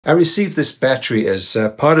I received this battery as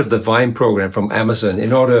part of the Vine program from Amazon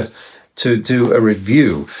in order to do a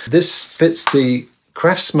review. This fits the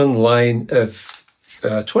Craftsman line of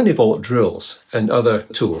 20-volt drills and other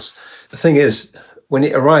tools. The thing is, when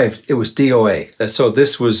it arrived, it was DOA, so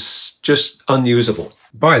this was just unusable.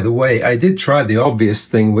 By the way, I did try the obvious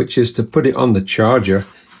thing, which is to put it on the charger,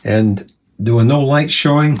 and there were no lights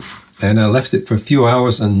showing, and I left it for a few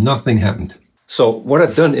hours and nothing happened. So what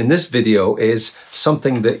I've done in this video is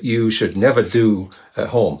something that you should never do at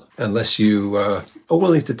home unless you are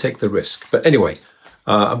willing to take the risk. But anyway,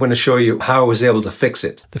 I'm going to show you how I was able to fix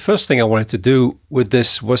it. The first thing I wanted to do with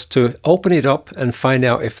this was to open it up and find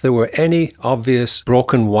out if there were any obvious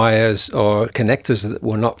broken wires or connectors that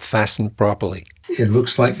were not fastened properly. It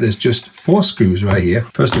looks like there's just 4 screws right here.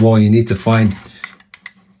 First of all, you need to find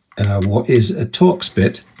what is a Torx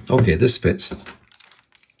bit. Okay, this fits.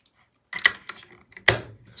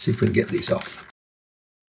 See if we can get these off.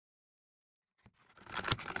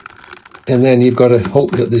 And then you've got to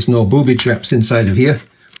hope that there's no booby traps inside of here.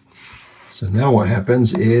 So now what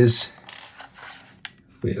happens is,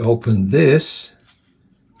 if we open this,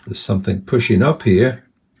 there's something pushing up here.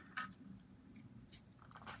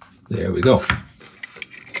 There we go.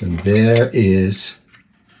 And there is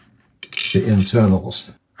the internals.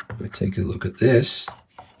 If we take a look at this,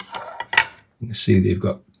 you can see they've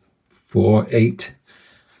got 4, 8,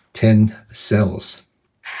 10 cells.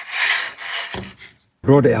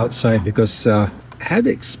 Brought it outside because I had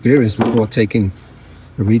experience before taking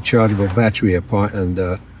a rechargeable battery apart, and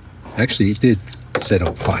actually it did set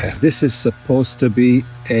on fire. This is supposed to be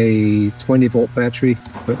a 20-volt battery,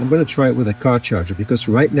 but I'm going to try it with a car charger because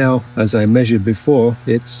right now, as I measured before,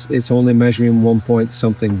 it's only measuring 1 point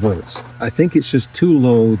something volts. I think it's just too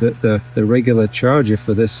low that the regular charger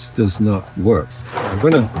for this does not work. I'm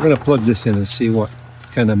gonna plug this in and see what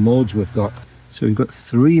kind of modes we've got. So we've got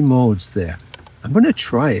 3 modes there. I'm going to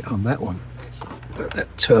try it on that one. Got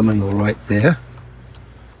that terminal right there.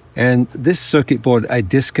 And this circuit board, I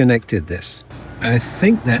disconnected this. I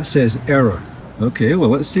think that says error. Okay, well,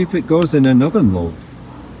 let's see if it goes in another mode.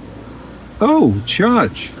 Oh,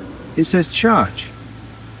 charge. It says charge.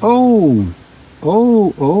 Oh.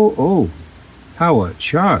 Power,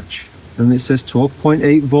 charge. And it says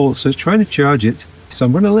 12.8 volts. So it's trying to charge it. So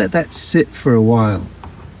I'm going to let that sit for a while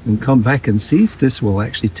and come back and see if this will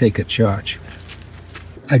actually take a charge.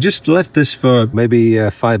 I just left this for maybe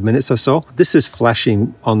 5 minutes or so. This is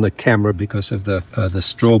flashing on the camera because of the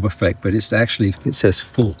strobe effect, but it's actually, it says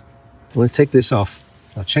full. I'm going to take this off.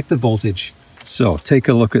 I'll check the voltage. So take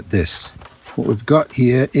a look at this. What we've got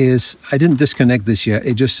here is, I didn't disconnect this yet.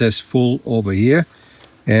 It just says full over here.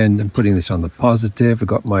 And I'm putting this on the positive. I've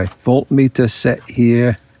got my voltmeter set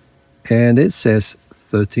here, and it says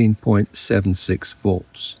 13.76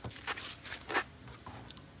 volts.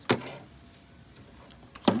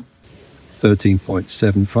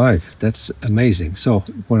 13.75. That's amazing. So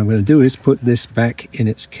what I'm going to do is put this back in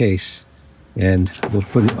its case, and we'll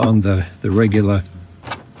put it on the regular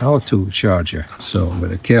power tool charger. So I'm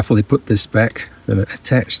going to carefully put this back. I'm going to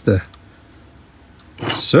attach the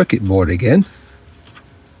circuit board again,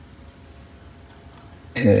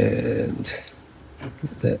 and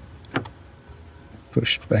get that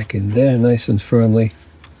pushed back in there nice and firmly.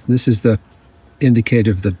 This is the indicator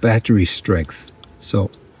of the battery strength. So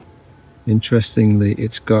interestingly,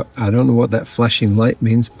 it's got, I don't know what that flashing light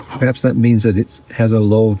means. Perhaps that means that it has a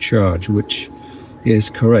low charge, which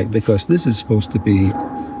is correct because this is supposed to be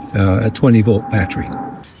a 20-volt battery.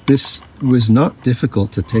 This was not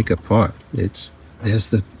difficult to take apart. There's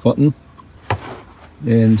the button,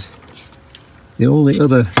 and the only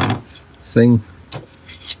other thing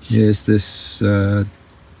is this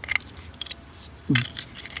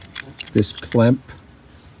this clamp.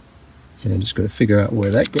 And I'm just going to figure out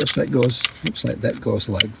where that goes. That goes, looks like that goes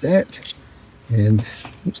like that. And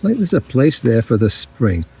looks like there's a place there for the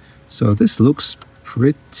spring. So this looks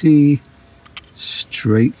pretty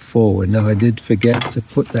straightforward. Now I did forget to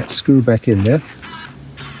put that screw back in there.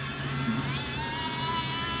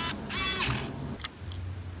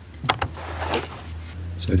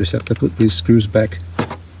 So I just have to put these screws back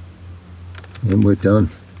and we're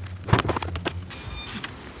done.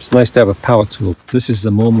 It's nice to have a power tool. This is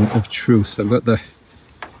the moment of truth. I've got the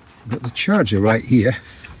charger right here.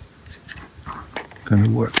 Gonna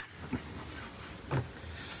work.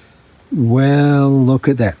 Well, look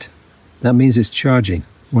at that. That means it's charging.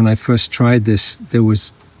 When I first tried this, there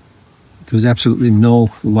was absolutely no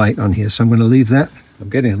light on here, so I'm going to leave that. I'm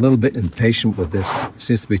getting a little bit impatient with this. It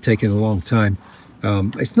seems to be taking a long time.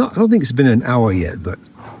 It's not. I don't think it's been an hour yet, but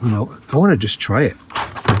you know, I want to just try it.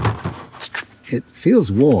 It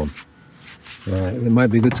feels warm. It might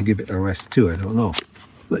be good to give it a rest too, I don't know.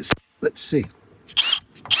 Let's see.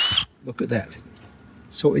 Look at that.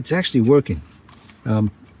 So it's actually working.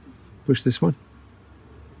 Push this one.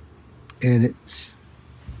 And it's,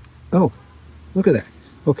 oh, look at that.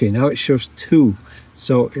 Okay, now it shows 2.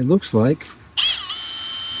 So it looks like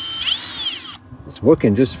it's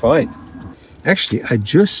working just fine. Actually, I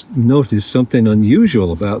just noticed something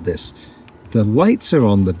unusual about this. The lights are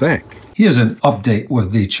on the back. Here's an update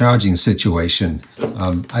with the charging situation.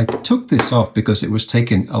 I took this off because it was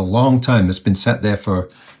taking a long time. It's been sat there for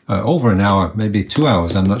over an hour, maybe 2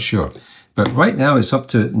 hours, I'm not sure. But right now it's up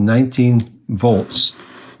to 19 volts,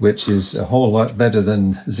 which is a whole lot better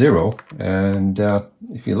than 0. And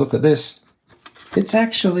if you look at this, it's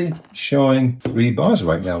actually showing 3 bars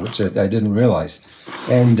right now, which I didn't realize.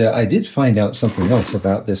 And I did find out something else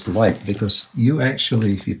about this light, because you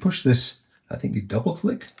actually, if you push this, I think you double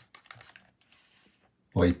click,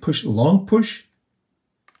 or you push long push,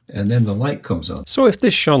 and then the light comes on. So if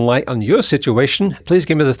this shone light on your situation, please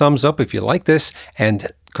give me the thumbs up if you like this,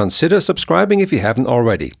 and consider subscribing if you haven't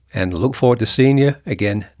already. And look forward to seeing you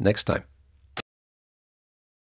again next time.